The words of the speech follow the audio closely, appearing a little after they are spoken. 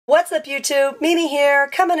What's up YouTube? Mimi here,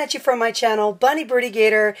 coming at you from my channel, Bunny Birdy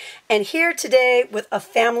Gator, and here today with a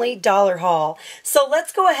Family Dollar haul. So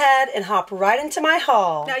let's go ahead and hop right into my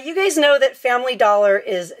haul. Now you guys know that Family Dollar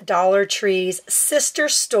is Dollar Tree's sister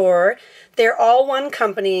store. They're all one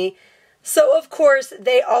company. So of course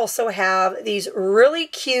they also have these really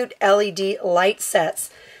cute LED light sets.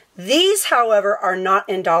 These, however, are not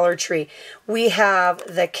in Dollar Tree. We have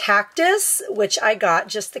the cactus, which I got,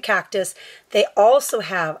 just the cactus. They also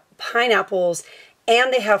have pineapples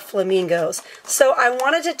and they have flamingos. So I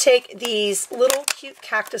wanted to take these little cute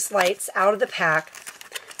cactus lights out of the pack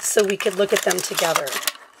so we could look at them together.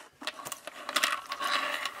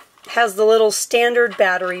 Has the little standard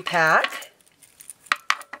battery pack.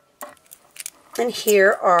 And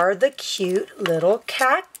here are the cute little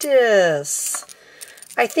cactus.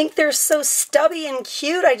 I think they're so stubby and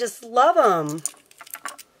cute. I just love them.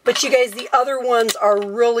 But you guys, the other ones are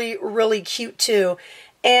really, really cute too.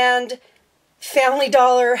 And Family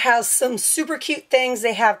Dollar has some super cute things.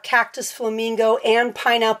 They have cactus, flamingo, and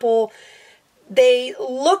pineapple. They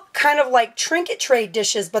look kind of like trinket tray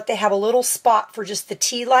dishes, but they have a little spot for just the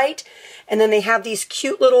tea light. And then they have these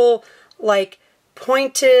cute little, like,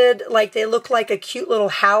 pointed, like they look like a cute little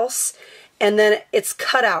house. And then it's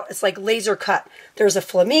cut out. It's like laser cut. There's a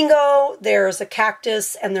flamingo, there's a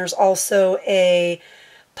cactus, and there's also a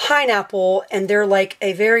pineapple, and they're like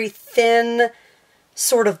a very thin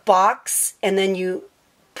sort of box, and then you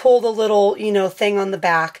pull the little, thing on the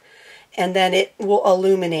back, and then it will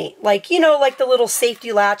illuminate. Like, like the little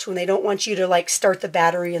safety latch when they don't want you to like start the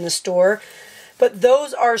battery in the store. But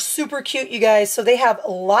those are super cute, you guys. So they have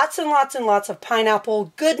lots and lots and lots of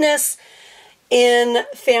pineapple goodness in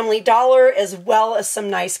Family Dollar, as well as some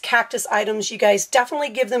nice cactus items. You guys definitely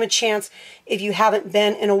give them a chance if you haven't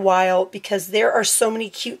been in a while, because there are so many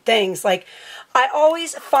cute things. Like, I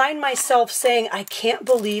always find myself saying, I can't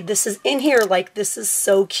believe this is in here. Like, this is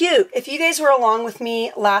so cute. If you guys were along with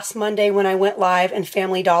me last Monday when I went live in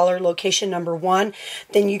Family Dollar location number 1,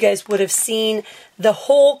 then you guys would have seen the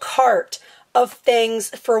whole cart of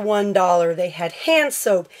things for $1. They had hand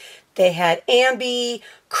soap. They had Ambi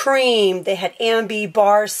cream, they had Ambi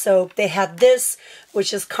bar soap, they had this,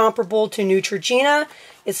 which is comparable to Neutrogena.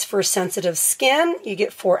 It's for sensitive skin. You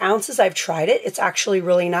get 4 ounces. I've tried it. It's actually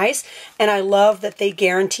really nice. And I love that they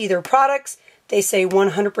guarantee their products. They say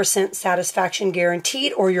 100% satisfaction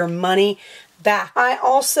guaranteed or your money back. I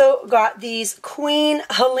also got these Queen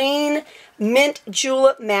Helene Mint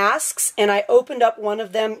Julep masks, and I opened up one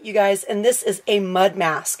of them, you guys, and this is a mud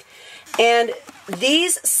mask. And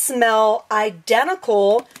these smell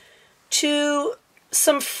identical to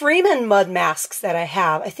some Freeman mud masks that I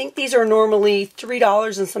have. I think these are normally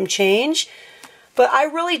 $3 and some change. But I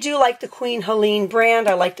really do like the Queen Helene brand.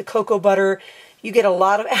 I like the cocoa butter. You get a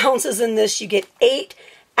lot of ounces in this. You get 8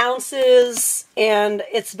 ounces. And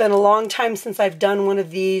it's been a long time since I've done one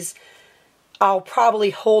of these. I'll probably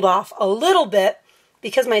hold off a little bit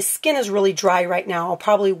because my skin is really dry right now. I'll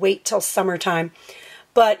probably wait till summertime.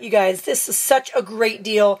 But you guys, this is such a great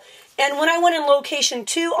deal. And when I went in location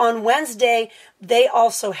 2 on Wednesday, they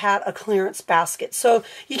also had a clearance basket. So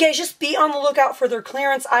you guys just be on the lookout for their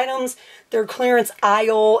clearance items, their clearance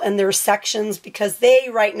aisle, and their sections, because they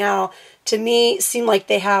right now, to me, seem like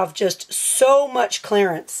they have just so much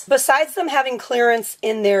clearance. Besides them having clearance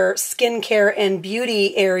in their skincare and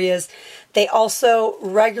beauty areas, they also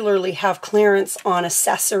regularly have clearance on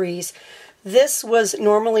accessories. This was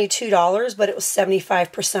normally $2, but it was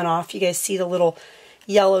 75% off. You guys see the little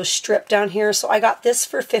yellow strip down here. So I got this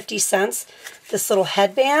for 50 cents, this little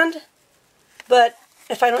headband. But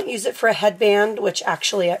if I don't use it for a headband, which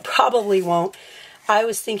actually I probably won't, I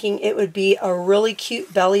was thinking it would be a really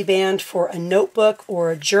cute belly band for a notebook or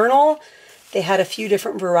a journal. They had a few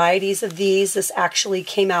different varieties of these. This actually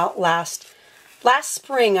came out last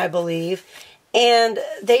spring, I believe. And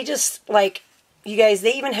they just, like, you guys,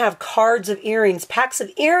 they even have cards of earrings, packs of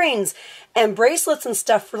earrings and bracelets and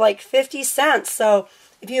stuff for like 50 cents. So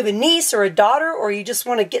if you have a niece or a daughter, or you just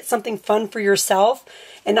want to get something fun for yourself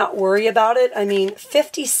and not worry about it, I mean,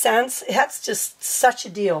 50 cents, that's just such a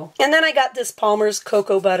deal. And then I got this Palmer's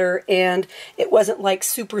cocoa butter, and it wasn't like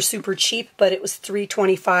super, super cheap, but it was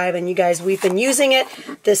 $3.25. And you guys, we've been using it.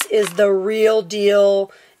 This is the real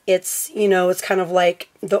deal. It's, it's kind of like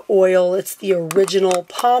the oil. It's the original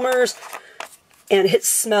Palmer's. And it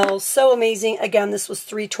smells so amazing. Again, this was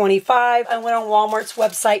 $3.25. I went on Walmart's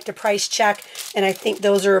website to price check, and I think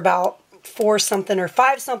those are about $4 something or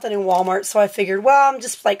 $5 something in Walmart. So I figured, well, I'm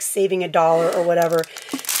just like saving $1 or whatever.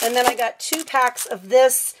 And then I got 2 packs of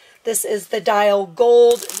this. This is the Dial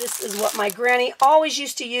Gold. This is what my granny always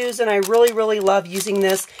used to use, and I really, really love using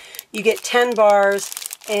this. You get 10 bars,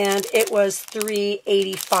 and it was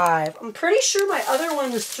 $3.85. I'm pretty sure my other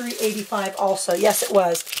one was $3.85 also. Yes, it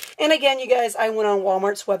was. And again, you guys, I went on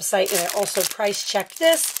Walmart's website and I also price checked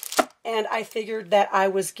this, and I figured that I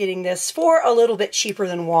was getting this for a little bit cheaper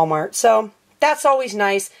than Walmart. So that's always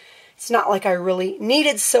nice. It's not like I really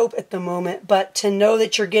needed soap at the moment, but to know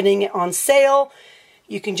that you're getting it on sale,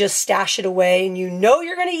 you can just stash it away and you know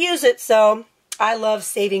you're going to use it. So I love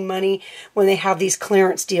saving money when they have these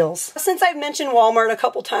clearance deals. Since I've mentioned Walmart a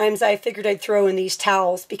couple times, I figured I'd throw in these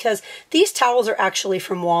towels, because these towels are actually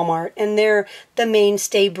from Walmart and they're the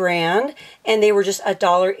Mainstay brand, and they were just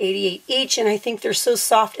 $1.88 each, and I think they're so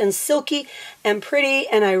soft and silky and pretty,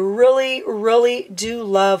 and I really, really do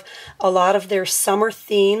love a lot of their summer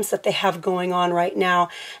themes that they have going on right now,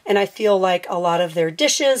 and I feel like a lot of their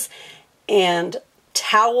dishes and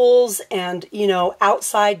towels and, you know,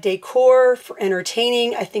 outside decor for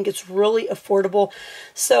entertaining, I think it's really affordable.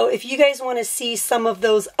 So if you guys want to see some of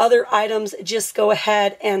those other items, just go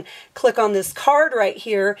ahead and click on this card right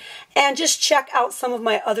here and just check out some of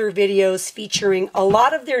my other videos featuring a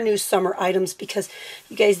lot of their new summer items, because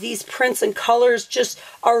you guys, these prints and colors just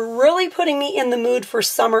are really putting me in the mood for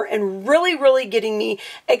summer and really, really getting me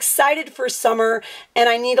excited for summer. And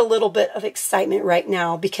I need a little bit of excitement right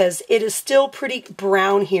now because it is still pretty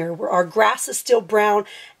brown here, where our grass is still brown,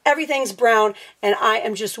 everything's brown, and I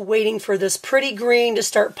am just waiting for this pretty green to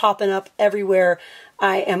start popping up everywhere.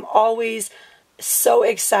 I am always so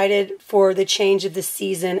excited for the change of the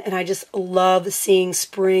season, and I just love seeing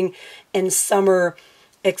spring and summer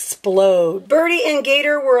explode. Birdy and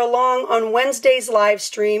Gator were along on Wednesday's live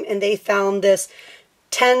stream, and they found this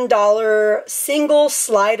 $10 single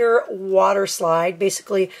slider water slide,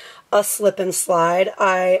 basically a slip and slide.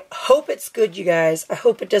 I hope it's good, you guys. I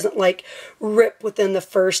hope it doesn't like rip within the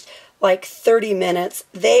first like 30 minutes.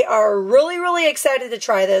 They are really, really excited to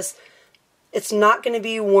try this. It's not going to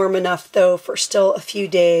be warm enough though for still a few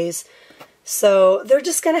days. So they're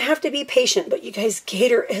just going to have to be patient. But you guys,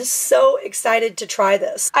 Gator is so excited to try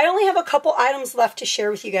this. I only have a couple items left to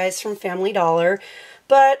share with you guys from Family Dollar,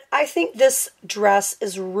 but I think this dress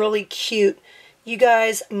is really cute. You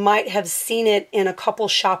guys might have seen it in a couple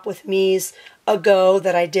Shop With Me's ago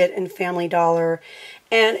that I did in Family Dollar.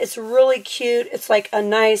 And it's really cute. It's like a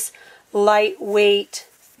nice lightweight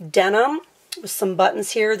denim with some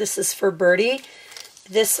buttons here. This is for Birdy.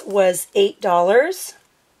 This was $8.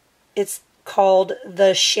 It's called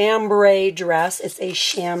the chambray dress. It's a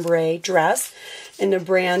chambray dress, and the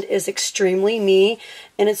brand is Extremely Me,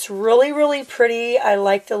 and it's really, really pretty. I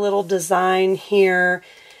like the little design here.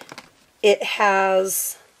 It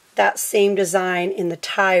has that same design in the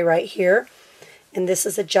tie right here, and this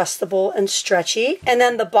is adjustable and stretchy. And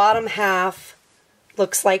then the bottom half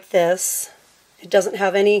looks like this. It doesn't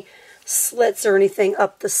have any slits or anything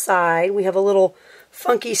up the side. We have a little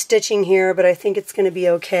funky stitching here, but I think it's going to be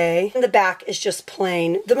okay. And the back is just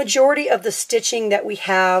plain. The majority of the stitching that we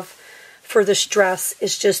have for this dress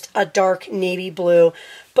is just a dark navy blue.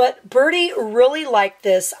 But Birdy really liked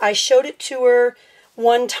this. I showed it to her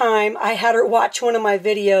one time. I had her watch one of my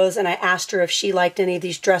videos and I asked her if she liked any of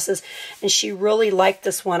these dresses, and she really liked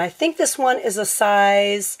this one. I think this one is a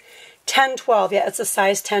size 10-12. Yeah, it's a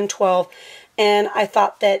size 10-12. And I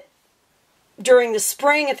thought that during the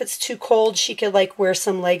spring, if it's too cold, she could like wear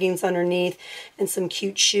some leggings underneath and some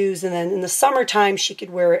cute shoes. And then in the summertime, she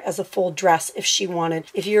could wear it as a full dress if she wanted.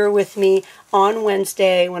 If you were with me on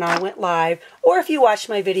Wednesday when I went live, or if you watched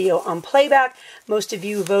my video on playback, most of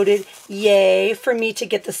you voted yay for me to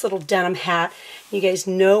get this little denim hat. You guys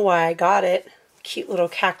know why I got it. Cute little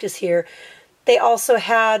cactus here. They also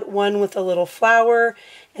had one with a little flower,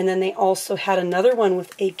 and then they also had another one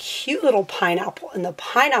with a cute little pineapple, and the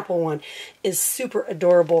pineapple one is super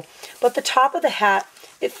adorable. But the top of the hat,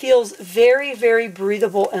 it feels very, very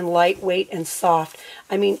breathable and lightweight and soft.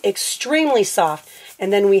 I mean, extremely soft.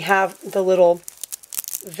 And then we have the little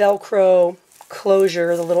Velcro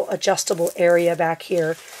closure, the little adjustable area back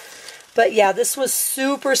here. But yeah, this was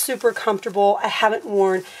super, super comfortable. I haven't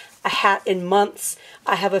worn a hat in months.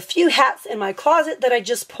 I have a few hats in my closet that I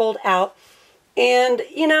just pulled out. And,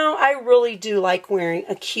 you know, I really do like wearing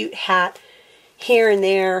a cute hat here and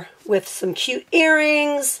there with some cute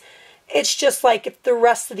earrings. It's just like if the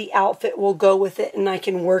rest of the outfit will go with it and I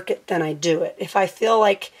can work it, then I do it. If I feel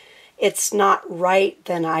like it's not right,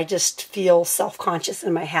 then I just feel self-conscious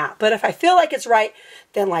in my hat. But if I feel like it's right,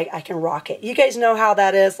 then like I can rock it. You guys know how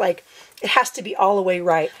that is. Like, it has to be all the way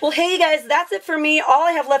right. Well, hey, you guys, that's it for me. All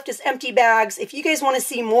I have left is empty bags. If you guys want to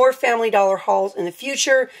see more Family Dollar hauls in the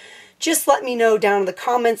future, just let me know down in the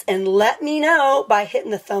comments, and let me know by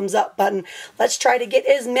hitting the thumbs up button. Let's try to get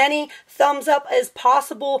as many thumbs up as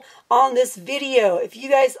possible on this video. If you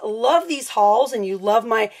guys love these hauls and you love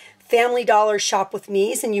my Family Dollar Shop with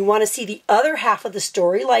Me's and you want to see the other half of the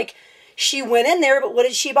story, like she went in there, but what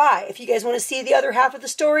did she buy? If you guys want to see the other half of the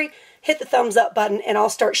story, hit the thumbs up button and I'll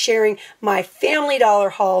start sharing my Family Dollar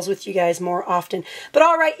hauls with you guys more often. But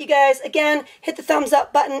all right, you guys, again, hit the thumbs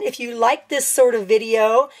up button if you like this sort of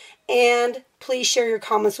video, and please share your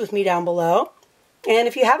comments with me down below. And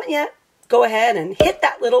if you haven't yet, go ahead and hit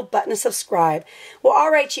that little button to subscribe. Well,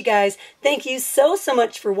 all right, you guys, thank you so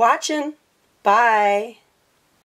much for watching. Bye.